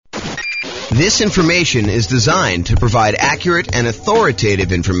This information is designed to provide accurate and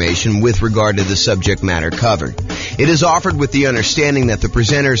authoritative information with regard to the subject matter covered. It is offered with the understanding that the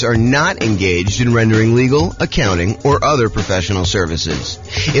presenters are not engaged in rendering legal, accounting, or other professional services.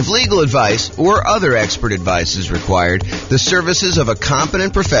 If legal advice or other expert advice is required, the services of a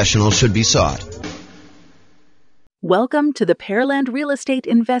competent professional should be sought. Welcome to the Pearland Real Estate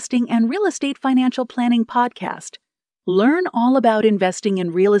Investing and Real Estate Financial Planning Podcast. Learn all about investing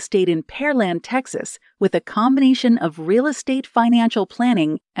in real estate in Pearland, Texas, with a combination of real estate financial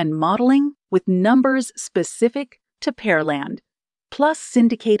planning and modeling with numbers specific to Pearland, plus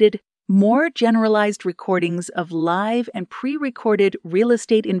syndicated, more generalized recordings of live and pre-recorded real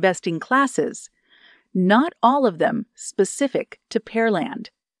estate investing classes, not all of them specific to Pearland.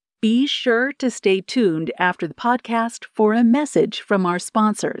 Be sure to stay tuned after the podcast for a message from our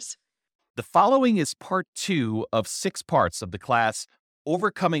sponsors. The following is part 2 of 6 parts of the class,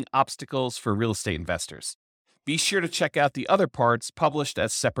 Overcoming Obstacles for Real Estate Investors. Be sure to check out the other parts published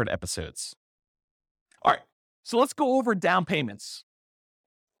as separate episodes. All right, so let's go over down payments.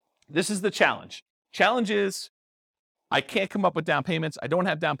 This is the challenge. Challenge is, I can't come up with down payments. I don't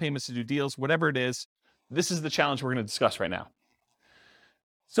have down payments to do deals, whatever it is. This is the challenge we're going to discuss right now.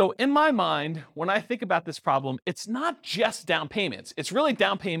 So in my mind, when I think about this problem, it's not just down payments. It's really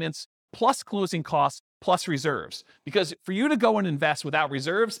down payments plus closing costs, plus reserves. Because for you to go and invest without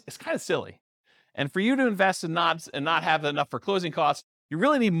reserves, it's kind of silly. And for you to invest and not have enough for closing costs, you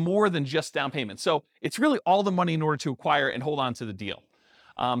really need more than just down payment. So it's really all the money in order to acquire and hold on to the deal.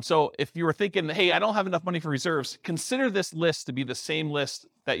 So if you were thinking, hey, I don't have enough money for reserves, consider this list to be the same list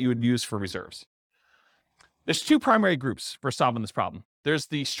that you would use for reserves. There's 2 primary groups for solving this problem. There's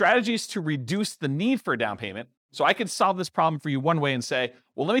the strategies to reduce the need for a down payment. So I could solve this problem for you one way and say,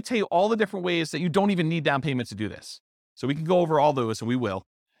 well, let me tell you all the different ways that you don't even need down payment to do this. So we can go over all those, and we will.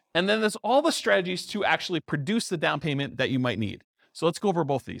 And then there's all the strategies to actually produce the down payment that you might need. So let's go over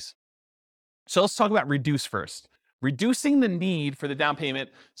both these. So let's talk about reduce first. Reducing the need for the down payment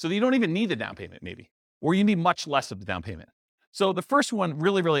so that you don't even need the down payment maybe, or you need much less of the down payment. So the first one,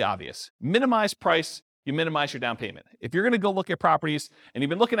 really, really obvious. Minimize price. You minimize your down payment. If you're going to go look at properties and you've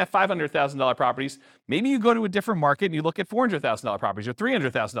been looking at $500,000 properties, maybe you go to a different market and you look at $400,000 properties or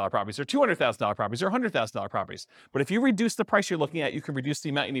 $300,000 properties or $200,000 properties or $100,000 properties. But if you reduce the price you're looking at, you can reduce the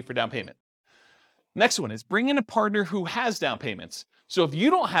amount you need for down payment. Next one is bring in a partner who has down payments. So if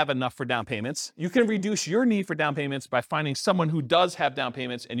you don't have enough for down payments, you can reduce your need for down payments by finding someone who does have down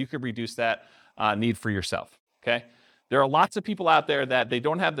payments, and you can reduce that need for yourself, okay? There are lots of people out there that they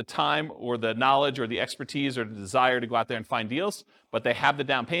don't have the time or the knowledge or the expertise or the desire to go out there and find deals, but they have the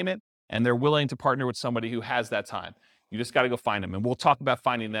down payment and they're willing to partner with somebody who has that time. You just got to go find them. And we'll talk about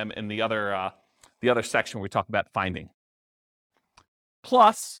finding them in the other section where we talk about finding.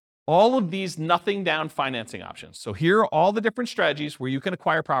 Plus, all of these nothing down financing options. So here are all the different strategies where you can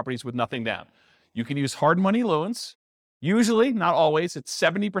acquire properties with nothing down. You can use hard money loans. Usually, not always, it's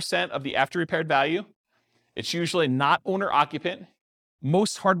 70% of the after repaired value. It's usually not owner-occupant.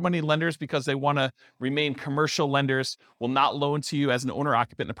 Most hard money lenders, because they want to remain commercial lenders, will not loan to you as an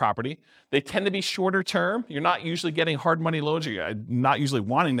owner-occupant in a property. They tend to be shorter term. You're not usually getting hard money loans, or you're not usually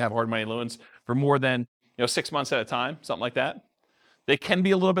wanting to have hard money loans for more than 6 months at a time, something like that. They can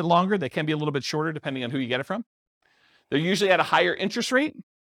be a little bit longer. They can be a little bit shorter, depending on who you get it from. They're usually at a higher interest rate,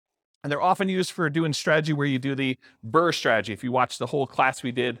 and they're often used for doing strategy where you do the BRRRR strategy. If you watch the whole class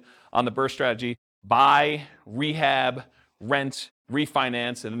we did on the BRRRR strategy, buy, rehab, rent,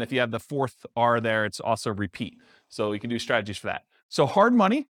 refinance, and then if you have the 4th R there, it's also repeat. So you can do strategies for that. So hard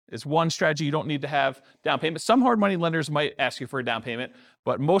money is one strategy you don't need to have down payment. Some hard money lenders might ask you for a down payment,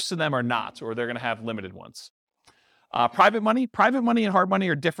 but most of them are not, or they're going to have limited ones. Private money and hard money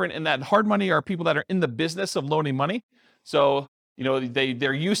are different in that hard money are people that are in the business of loaning money. So,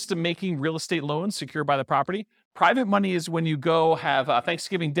 they're used to making real estate loans secured by the property. Private money is when you go have a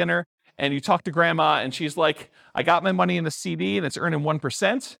Thanksgiving dinner and you talk to grandma and she's like, I got my money in the CD and it's earning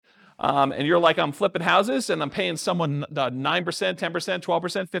 1%. And you're like, I'm flipping houses and I'm paying someone 9%, 10%,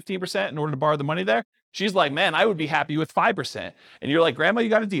 12%, 15% in order to borrow the money there. She's like, man, I would be happy with 5%. And you're like, grandma, you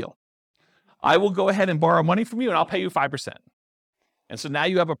got a deal. I will go ahead and borrow money from you and I'll pay you 5%. And so now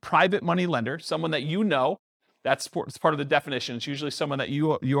you have a private money lender, someone that you know. That's part of the definition. It's usually someone that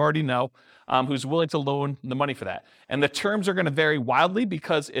you already know who's willing to loan the money for that. And the terms are going to vary wildly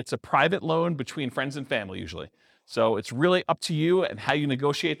because it's a private loan between friends and family usually. So it's really up to you and how you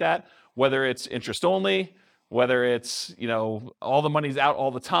negotiate that, whether it's interest only, whether it's, all the money's out all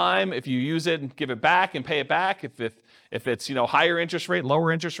the time. If you use it and give it back and pay it back, if it's, higher interest rate,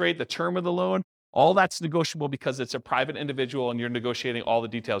 lower interest rate, the term of the loan, all that's negotiable because it's a private individual and you're negotiating all the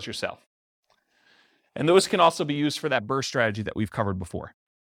details yourself. And those can also be used for that BRRRR strategy that we've covered before.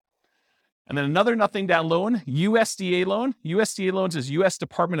 And then another nothing down loan, USDA loan. USDA loans is U.S.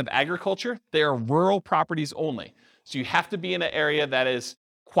 Department of Agriculture. They are rural properties only. So you have to be in an area that is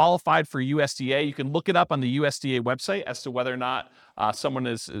qualified for USDA. You can look it up on the USDA website as to whether or not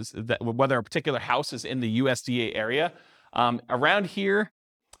whether a particular house is in the USDA area. Around here,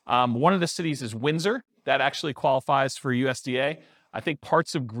 one of the cities is Windsor. That actually qualifies for USDA. I think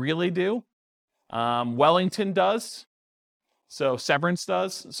parts of Greeley do. Wellington does. So Severance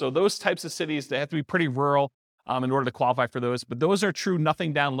does. So those types of cities, they have to be pretty rural in order to qualify for those. But those are true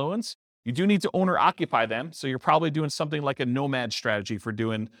nothing down loans. You do need to own or occupy them. So you're probably doing something like a nomad strategy for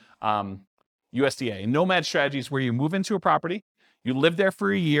doing USDA. Nomad strategy is where you move into a property, you live there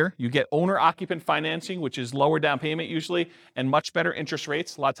for a year, you get owner-occupant financing, which is lower down payment usually, and much better interest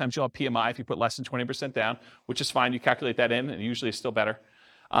rates. A lot of times you'll have PMI if you put less than 20% down, which is fine. You calculate that in, and usually it's still better.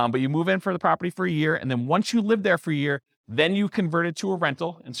 But you move in for the property for a year, and then once you live there for a year, then you convert it to a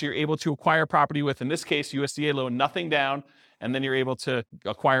rental, and so you're able to acquire property with, in this case, USDA loan, nothing down, and then you're able to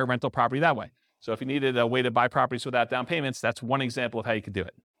acquire rental property that way. So if you needed a way to buy properties without down payments, that's one example of how you could do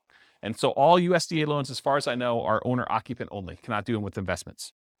it. And so all USDA loans, as far as I know, are owner-occupant only, cannot do them with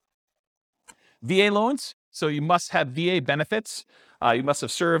investments. VA loans, so you must have VA benefits. You must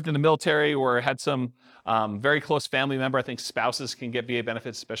have served in the military or had some very close family member. I think spouses can get VA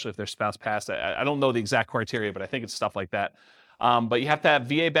benefits, especially if their spouse passed. I don't know the exact criteria, but I think it's stuff like that. But you have to have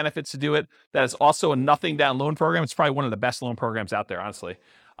VA benefits to do it. That is also a nothing down loan program. It's probably one of the best loan programs out there, honestly.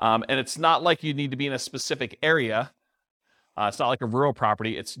 And it's not like you need to be in a specific area. It's not like a rural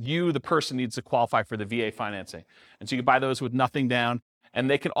property. It's you, the person, needs to qualify for the VA financing. And so you can buy those with nothing down. And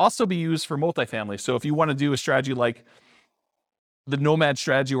they can also be used for multifamily. So if you want to do a strategy like the nomad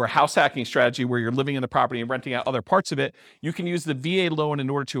strategy or house hacking strategy where you're living in the property and renting out other parts of it, you can use the VA loan in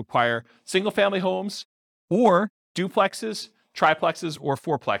order to acquire single family homes or duplexes, triplexes, or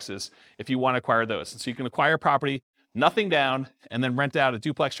fourplexes if you want to acquire those. And so you can acquire property, nothing down, and then rent out a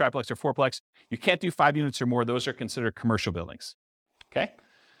duplex, triplex, or fourplex. You can't do 5 units or more. Those are considered commercial buildings. Okay?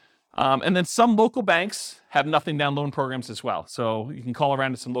 And then some local banks have nothing down loan programs as well. So you can call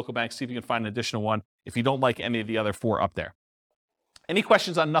around to some local banks, see if you can find an additional one if you don't like any of the other 4 up there. Any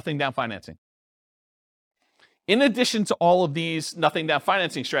questions on nothing down financing? In addition to all of these nothing down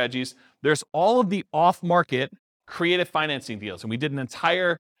financing strategies, there's all of the off-market creative financing deals. And we did an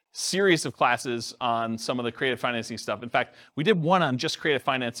entire series of classes on some of the creative financing stuff. In fact, we did one on just creative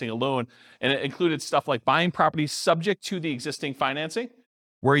financing alone, and it included stuff like buying properties subject to the existing financing,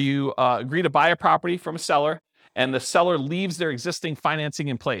 where you agree to buy a property from a seller, and the seller leaves their existing financing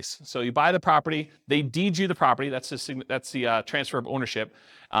in place. So you buy the property, they deed you the property, that's the transfer of ownership.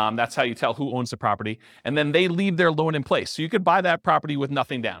 That's how you tell who owns the property, and then they leave their loan in place. So you could buy that property with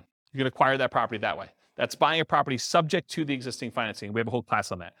nothing down. You can acquire that property that way. That's buying a property subject to the existing financing. We have a whole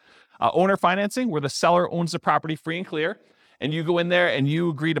class on that. Owner financing, where the seller owns the property free and clear, and you go in there and you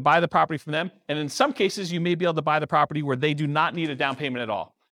agree to buy the property from them. And in some cases, you may be able to buy the property where they do not need a down payment at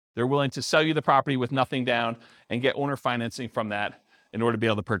all. They're willing to sell you the property with nothing down and get owner financing from that in order to be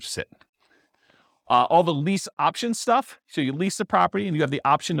able to purchase it. All the lease option stuff, so you lease the property and you have the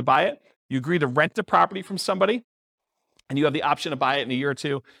option to buy it. You agree to rent the property from somebody, and you have the option to buy it in a year or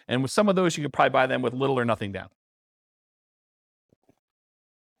two. And with some of those, you could probably buy them with little or nothing down.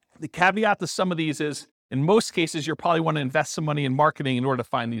 The caveat to some of these is, in most cases, you'll probably want to invest some money in marketing in order to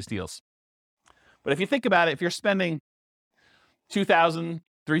find these deals. But if you think about it, if you're spending $2,000,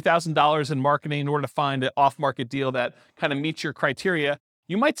 $3,000 in marketing in order to find an off-market deal that kind of meets your criteria,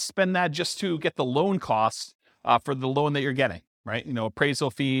 you might spend that just to get the loan costs for the loan that you're getting, right? You know,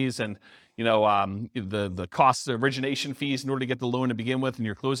 appraisal fees and, you know, the costs, the origination fees in order to get the loan to begin with, and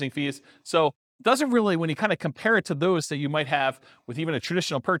your closing fees. So it doesn't really, when you kind of compare it to those that you might have with even a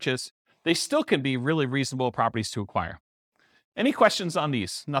traditional purchase, they still can be really reasonable properties to acquire. Any questions on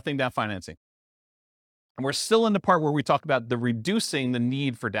these? Nothing down financing. And we're still in the part where we talk about the reducing the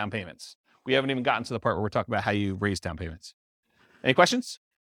need for down payments. We haven't even gotten to the part where we're talking about how you raise down payments. Any questions?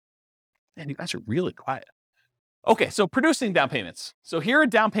 Man, you guys are really quiet. Okay, so producing down payments. So here are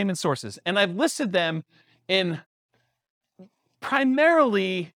down payment sources, and I've listed them in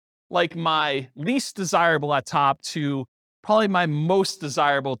primarily like my least desirable at top to probably my most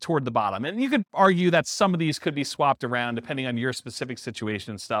desirable toward the bottom. And you could argue that some of these could be swapped around depending on your specific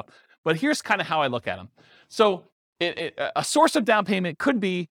situation and stuff. But here's kind of how I look at them. So a source of down payment could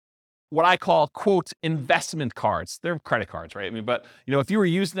be what I call, quote, investment cards. They're credit cards, right? I mean, but, you know, if you were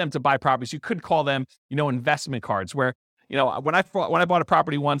using them to buy properties, you could call them, you know, investment cards, where, you know, when I bought a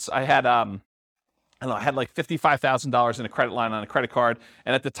property once, I had I don't know, I had like $55,000 in a credit line on a credit card.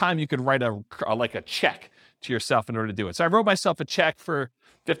 And at the time you could write a check to yourself in order to do it. So I wrote myself a check for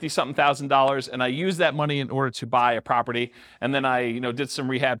 $50-something thousand, and I used that money in order to buy a property. And then I, did some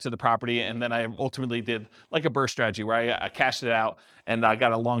rehab to the property. And then I ultimately did like a burst strategy where I cashed it out and I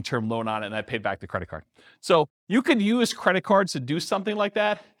got a long-term loan on it and I paid back the credit card. So you could use credit cards to do something like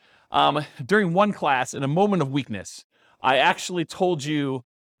that. During one class, in a moment of weakness, I actually told you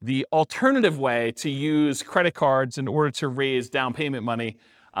the alternative way to use credit cards in order to raise down payment money,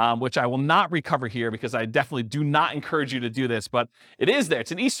 which I will not recover here because I definitely do not encourage you to do this, but it is there.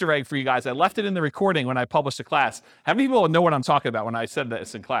 It's an Easter egg for you guys. I left it in the recording when I published the class. How many people know what I'm talking about when I said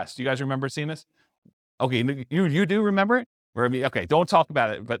this in class? Do you guys remember seeing this? Okay, you do remember it? Or, okay, don't talk about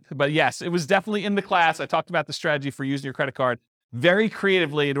it, but yes, it was definitely in the class. I talked about the strategy for using your credit card very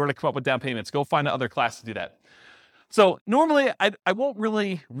creatively in order to come up with down payments. Go find another class to do that. So normally, I won't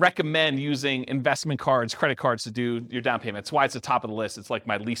really recommend using investment cards, credit cards to do your down payment. That's why it's the top of the list. It's like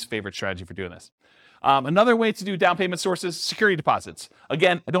my least favorite strategy for doing this. Another way to do down payment sources, security deposits.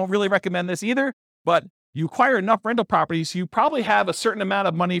 Again, I don't really recommend this either, but you acquire enough rental properties, you probably have a certain amount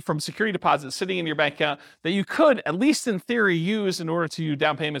of money from security deposits sitting in your bank account that you could, at least in theory, use in order to do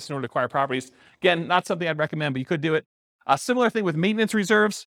down payments in order to acquire properties. Again, not something I'd recommend, but you could do it. A similar thing with maintenance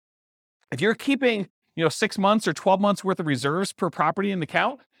reserves. If you're keeping 6 months or 12 months worth of reserves per property in the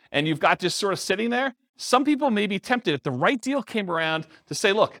account, and you've got just sort of sitting there, some people may be tempted if the right deal came around to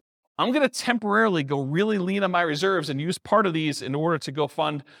say, look, I'm going to temporarily go really lean on my reserves and use part of these in order to go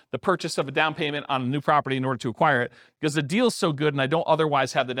fund the purchase of a down payment on a new property in order to acquire it because the deal's so good and I don't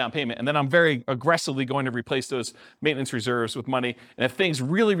otherwise have the down payment. And then I'm very aggressively going to replace those maintenance reserves with money. And if things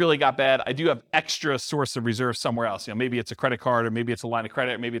really, really got bad, I do have extra source of reserves somewhere else. Maybe it's a credit card or maybe it's a line of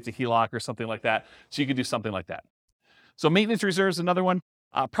credit, or maybe it's a HELOC or something like that. So you could do something like that. So maintenance reserves, another one.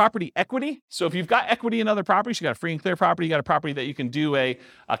 Property equity. So if you've got equity in other properties, you got a free and clear property, you got a property that you can do a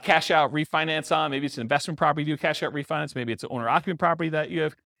cash out refinance on. Maybe it's an investment property, you do a cash out refinance. Maybe it's an owner occupant property that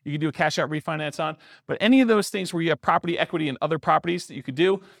you can do a cash out refinance on. But any of those things where you have property equity in other properties that you could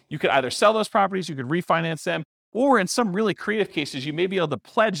do, you could either sell those properties, you could refinance them, or in some really creative cases, you may be able to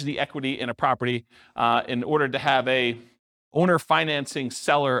pledge the equity in a property in order to have a owner financing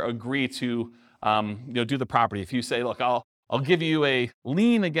seller agree to do the property. If you say, look, I'll give you a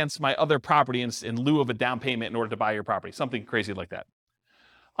lien against my other property in lieu of a down payment in order to buy your property, something crazy like that.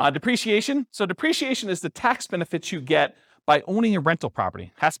 Depreciation. So depreciation is the tax benefits you get by owning a rental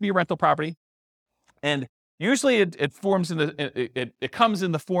property. It has to be a rental property. And usually it comes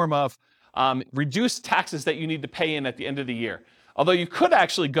in the form of reduced taxes that you need to pay in at the end of the year. Although you could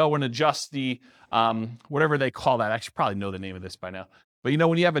actually go and adjust the, whatever they call that. I should probably know the name of this by now. But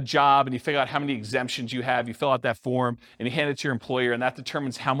when you have a job and you figure out how many exemptions you have, you fill out that form and you hand it to your employer, and that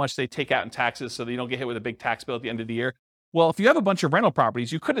determines how much they take out in taxes so that you don't get hit with a big tax bill at the end of the year. Well, if you have a bunch of rental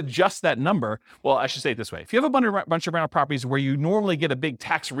properties, you could adjust that number. Well, I should say it this way. If you have a bunch of rental properties where you normally get a big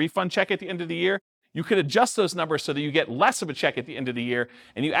tax refund check at the end of the year, you could adjust those numbers so that you get less of a check at the end of the year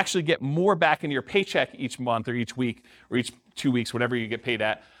and you actually get more back in your paycheck each month or each week or each 2 weeks, whatever you get paid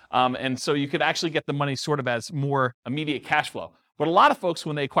at. And so you could actually get the money sort of as more immediate cash flow. But a lot of folks,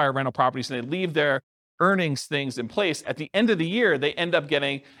 when they acquire rental properties and they leave their earnings things in place, at the end of the year, they end up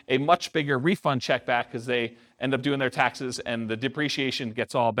getting a much bigger refund check back because they end up doing their taxes and the depreciation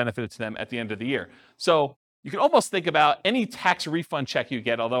gets all benefited to them at the end of the year. So you can almost think about any tax refund check you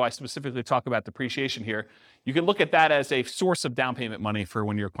get, although I specifically talk about depreciation here, you can look at that as a source of down payment money for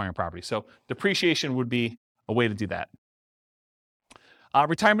when you're acquiring property. So depreciation would be a way to do that.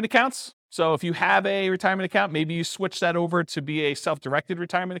 Retirement accounts. So if you have a retirement account, maybe you switch that over to be a self-directed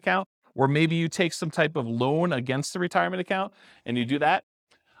retirement account, or maybe you take some type of loan against the retirement account and you do that.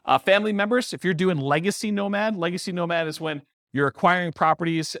 Family members, if you're doing legacy nomad is when you're acquiring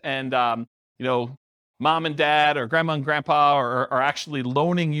properties and, mom and dad or grandma and grandpa are actually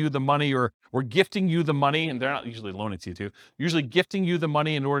loaning you the money or gifting you the money, and they're not usually loaning to you too, usually gifting you the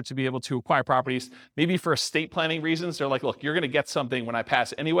money in order to be able to acquire properties. Maybe for estate planning reasons, they're like, look, you're going to get something when I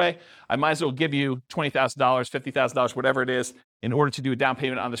pass anyway. I might as well give you $20,000, $50,000, whatever it is, in order to do a down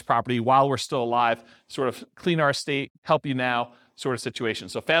payment on this property while we're still alive, sort of clean our estate, help you now sort of situation.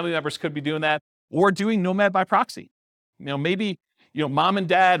 So family members could be doing that or doing nomad by proxy. Maybe mom and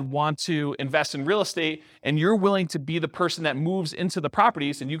dad want to invest in real estate and you're willing to be the person that moves into the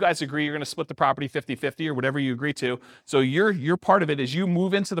properties and you guys agree you're going to split the property 50-50 or whatever you agree to. So your part of it is you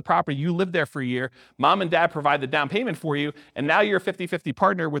move into the property, you live there for a year, mom and dad provide the down payment for you, and now you're a 50-50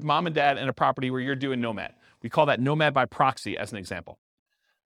 partner with mom and dad in a property where you're doing nomad. We call that nomad by proxy as an example.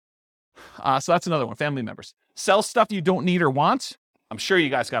 So that's another one, family members. Sell stuff you don't need or want. I'm sure you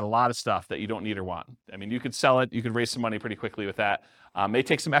guys got a lot of stuff that you don't need or want. I mean, you could sell it, you could raise some money pretty quickly with that. May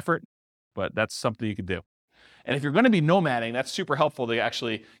take some effort, but that's something you could do. And if you're going to be nomading, that's super helpful to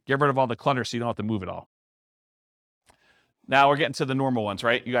actually get rid of all the clutter so you don't have to move it all. Now we're getting to the normal ones,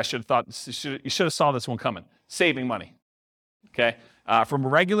 right? You guys should have thought, you should have saw this one coming. Saving money, okay? From a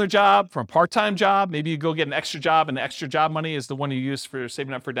regular job, from a part-time job, maybe you go get an extra job, and the extra job money is the one you use for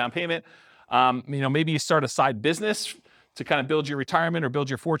saving up for down payment. Maybe you start a side business to kind of build your retirement or build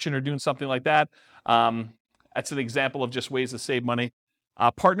your fortune or doing something like that. That's an example of just ways to save money.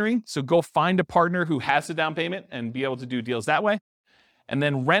 Partnering, so go find a partner who has the down payment and be able to do deals that way. And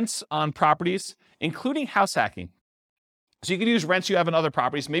then rents on properties, including house hacking. So you can use rents you have in other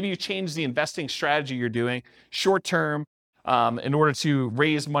properties. Maybe you change the investing strategy you're doing short-term in order to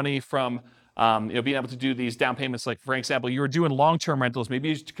raise money from being able to do these down payments. Like, for example, you were doing long-term rentals. Maybe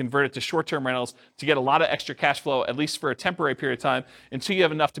you convert it to short-term rentals to get a lot of extra cash flow, at least for a temporary period of time, until you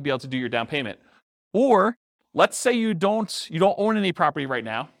have enough to be able to do your down payment. Or let's say you don't own any property right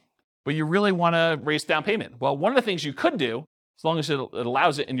now, but you really want to raise down payment. Well, one of the things you could do, as long as it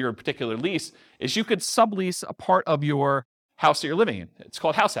allows it in your particular lease, is you could sublease a part of your house that you're living in. It's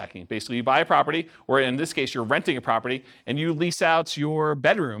called house hacking. Basically, you buy a property, or in this case, you're renting a property, and you lease out your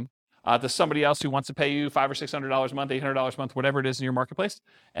bedroom to somebody else who wants to pay you $500 or $600 a month, $800 a month, whatever it is in your marketplace,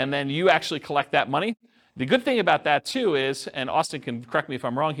 and then you actually collect that money. The good thing about that too is, and Austin can correct me if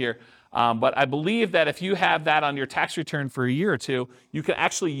I'm wrong here, but I believe that if you have that on your tax return for a year or two, you can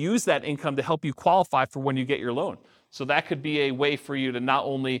actually use that income to help you qualify for when you get your loan. So that could be a way for you to not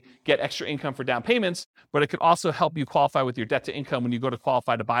only get extra income for down payments, but it could also help you qualify with your debt to income when you go to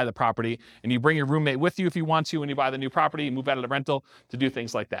qualify to buy the property, and you bring your roommate with you if you want to when you buy the new property, you move out of the rental to do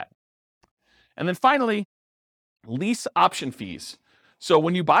things like that. And then finally, lease option fees. So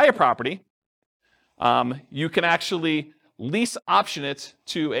when you buy a property, you can actually lease option it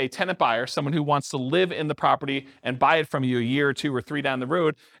to a tenant buyer, someone who wants to live in the property and buy it from you a year or 2 or 3 down the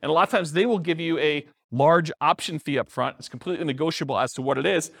road. And a lot of times they will give you a large option fee up front. It's completely negotiable as to what it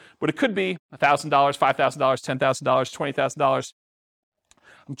is, but it could be $1,000, $5,000, $10,000, $20,000.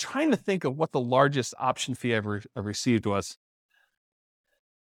 I'm trying to think of what the largest option fee I've received was.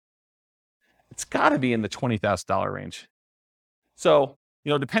 It's got to be in the $20,000 range. So,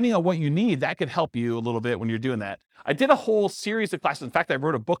 depending on what you need, that could help you a little bit when you're doing that. I did a whole series of classes. In fact, I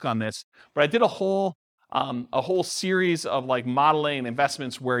wrote a book on this, but I did a whole series of like modeling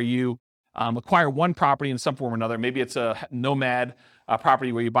investments where you acquire one property in some form or another. Maybe it's a nomad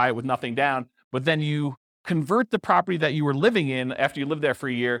property where you buy it with nothing down, but then you convert the property that you were living in after you lived there for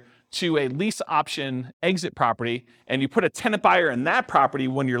a year to a lease option exit property, and you put a tenant buyer in that property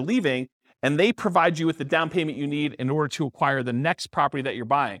when you're leaving, and they provide you with the down payment you need in order to acquire the next property that you're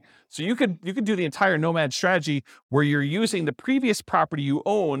buying. So you could do the entire nomad strategy where you're using the previous property you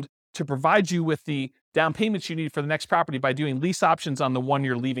owned to provide you with the down payments you need for the next property by doing lease options on the one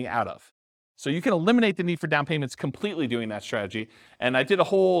you're leaving out of. So you can eliminate the need for down payments completely doing that strategy. And I did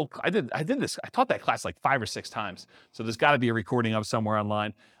this, I taught that class like 5 or 6 times. So there's got to be a recording of somewhere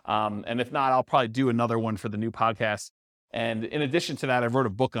online. And if not, I'll probably do another one for the new podcast. And in addition to that, I wrote a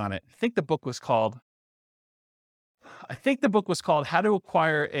book on it. I think the book was called How to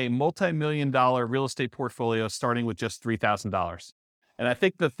Acquire a Multi-Million-Dollar Real Estate Portfolio Starting with Just $3,000. And I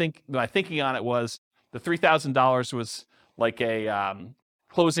think my thinking on it was the $3,000 was like a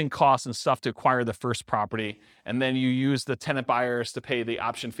closing costs and stuff to acquire the first property. And then you use the tenant buyers to pay the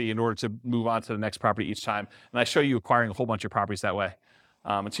option fee in order to move on to the next property each time. And I show you acquiring a whole bunch of properties that way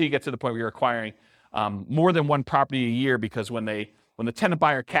until you get to the point where you're acquiring more than one property a year, because when the tenant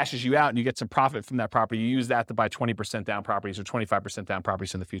buyer cashes you out and you get some profit from that property, you use that to buy 20% down properties or 25% down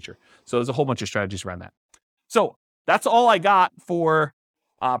properties in the future. So there's a whole bunch of strategies around that. So that's all I got for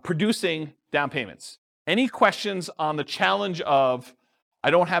producing down payments. Any questions on the challenge of I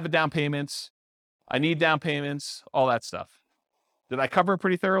don't have a down payments, I need down payments, all that stuff? Did I cover it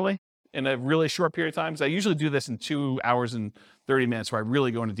pretty thoroughly in a really short period of time? Because I usually do this in 2 hours and 30 minutes where I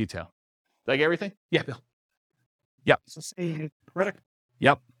really go into detail. Did I get everything? Yeah, Bill. Yep.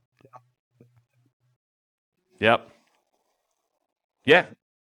 Yep. Yep. Yeah.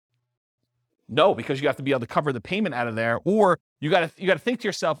 No, because you have to be able to cover the payment out of there, or you got to think to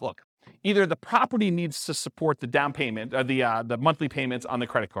yourself, look, either the property needs to support the down payment or the monthly payments on the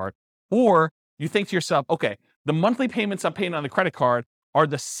credit card, or you think to yourself, okay, the monthly payments I'm paying on the credit card are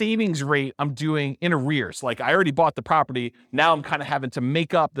the savings rate I'm doing in arrears. Like I already bought the property. Now I'm kind of having to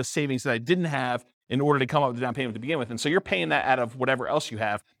make up the savings that I didn't have in order to come up with the down payment to begin with. And so you're paying that out of whatever else you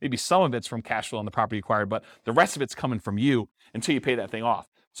have. Maybe some of it's from cash flow on the property acquired, but the rest of it's coming from you until you pay that thing off.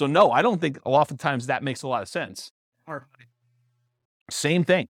 So no, I don't think oftentimes that makes a lot of sense. Same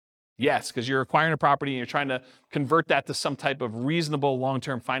thing. Yes, because you're acquiring a property and you're trying to convert that to some type of reasonable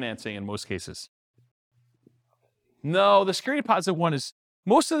long-term financing in most cases. No, the security deposit one is,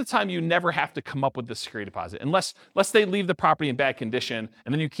 most of the time you never have to come up with the security deposit unless they leave the property in bad condition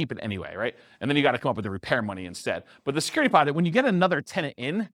and then you keep it anyway, right? And then you got to come up with the repair money instead. But the security deposit, when you get another tenant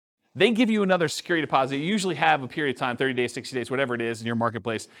in, they give you another security deposit. You usually have a period of time, 30 days, 60 days, whatever it is in your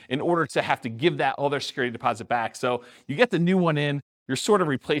marketplace, in order to have to give that other security deposit back. So you get the new one in, you're sort of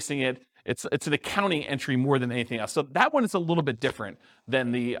replacing it. It's an accounting entry more than anything else. So that one is a little bit different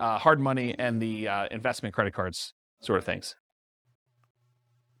than the hard money and the investment credit cards sort of things.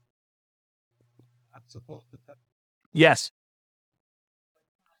 Yes.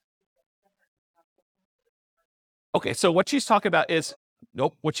 Okay, so what she's talking about is,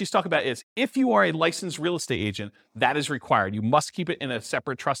 what she's talking about is if you are a licensed real estate agent, that is required. You must keep it in a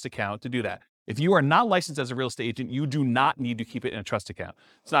separate trust account to do that. If you are not licensed as a real estate agent, you do not need to keep it in a trust account.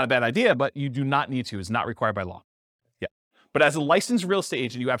 It's not a bad idea, but you do not need to. It's not required by law. Yeah. But as a licensed real estate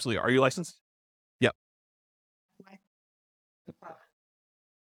agent, you absolutely are. Are you licensed? Yep.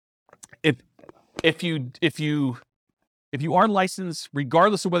 If you are licensed,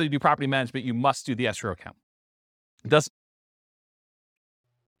 regardless of whether you do property management, you must do the escrow account.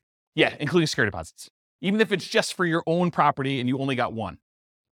 Yeah, including security deposits. Even if it's just for your own property and you only got one,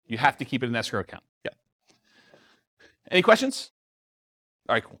 you have to keep it in an escrow account. Yeah. Any questions?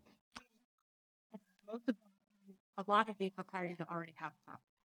 All right, cool. A lot of these require to already have that.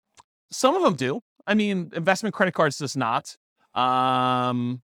 Some of them do. I mean, investment credit cards does not.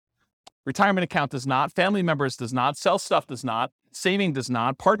 Retirement account does not. Family members does not. Sell stuff does not. Saving does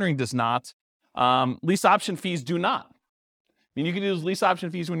not. Partnering does not. Lease option fees do not. I mean, you can use lease option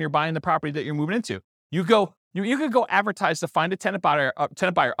fees when you're buying the property that you're moving into. You could go advertise to find a tenant buyer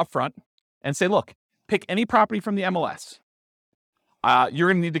up front and say, look, pick any property from the MLS. You're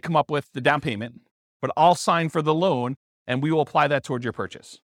going to need to come up with the down payment, but I'll sign for the loan and we will apply that towards your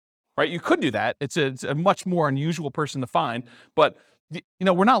purchase. Right? You could do that. It's a much more unusual person to find, but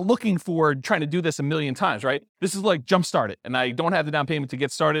we're not looking for trying to do this a million times, right? This is like jumpstart it, and I don't have the down payment to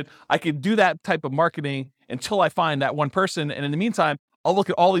get started. I could do that type of marketing until I find that one person, and in the meantime, I'll look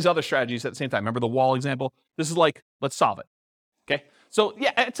at all these other strategies at the same time. Remember the wall example? This is like, let's solve it. Okay? So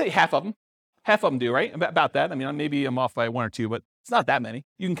yeah, I'd say half of them do, right? About that. I mean, maybe I'm off by one or two, but it's not that many.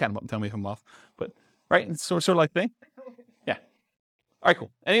 You can count them up and tell me if I'm off. But right? It's sort of like thing. Yeah. All right,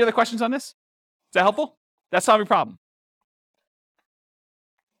 cool. Any other questions on this? Is that helpful? That's solve your problem.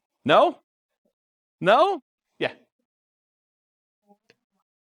 No? No? Yeah.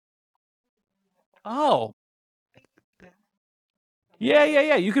 Oh.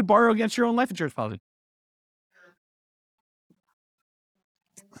 Yeah. You could borrow against your own life insurance policy.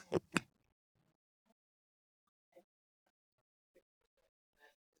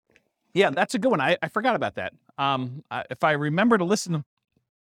 Yeah, that's a good one. I forgot about that. If I remember to listen to...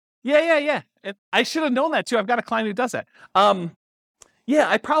 Yeah. I should have known that too. I've got a client who does that. Yeah,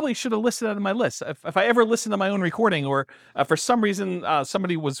 I probably should have listed that on my list. If I ever listen to my own recording, or for some reason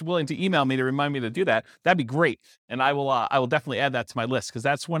somebody was willing to email me to remind me to do that, that'd be great. And I will definitely add that to my list because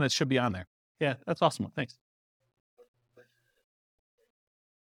that's one that should be on there. Yeah, that's awesome. Thanks.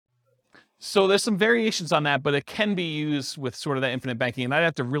 So there's some variations on that, but it can be used with sort of that infinite banking. And I'd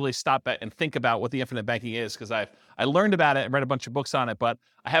have to really stop it and think about what the infinite banking is because I learned about it and read a bunch of books on it, but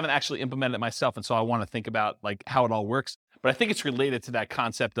I haven't actually implemented it myself. And so I want to think about like how it all works. But I think it's related to that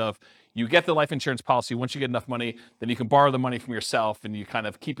concept of you get the life insurance policy. Once you get enough money, then you can borrow the money from yourself and you kind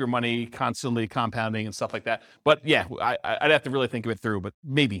of keep your money constantly compounding and stuff like that. But yeah, I'd have to really think of it through, but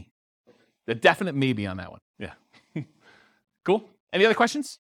maybe. The definite maybe on that one. Yeah. Cool. Any other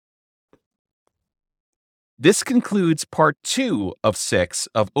questions? This concludes part 2 of 6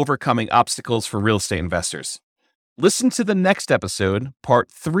 of Overcoming Obstacles for Real Estate Investors. Listen to the next episode,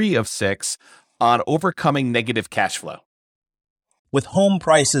 part 3 of 6, on overcoming negative cash flow. With home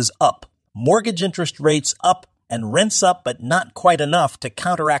prices up, mortgage interest rates up, and rents up but not quite enough to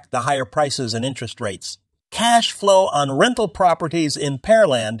counteract the higher prices and interest rates, cash flow on rental properties in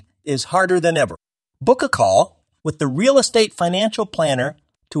Pearland is harder than ever. Book a call with the Real Estate Financial Planner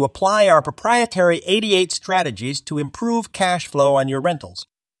to apply our proprietary 88 strategies to improve cash flow on your rentals.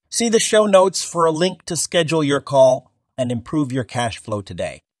 See the show notes for a link to schedule your call and improve your cash flow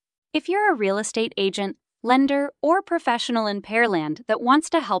today. If you're a real estate agent, lender, or professional in Pearland that wants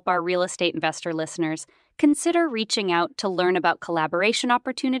to help our real estate investor listeners, consider reaching out to learn about collaboration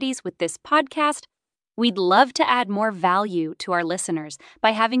opportunities with this podcast. We'd love to add more value to our listeners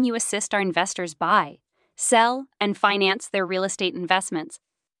by having you assist our investors buy, sell, and finance their real estate investments.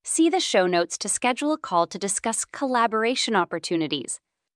 See the show notes to schedule a call to discuss collaboration opportunities.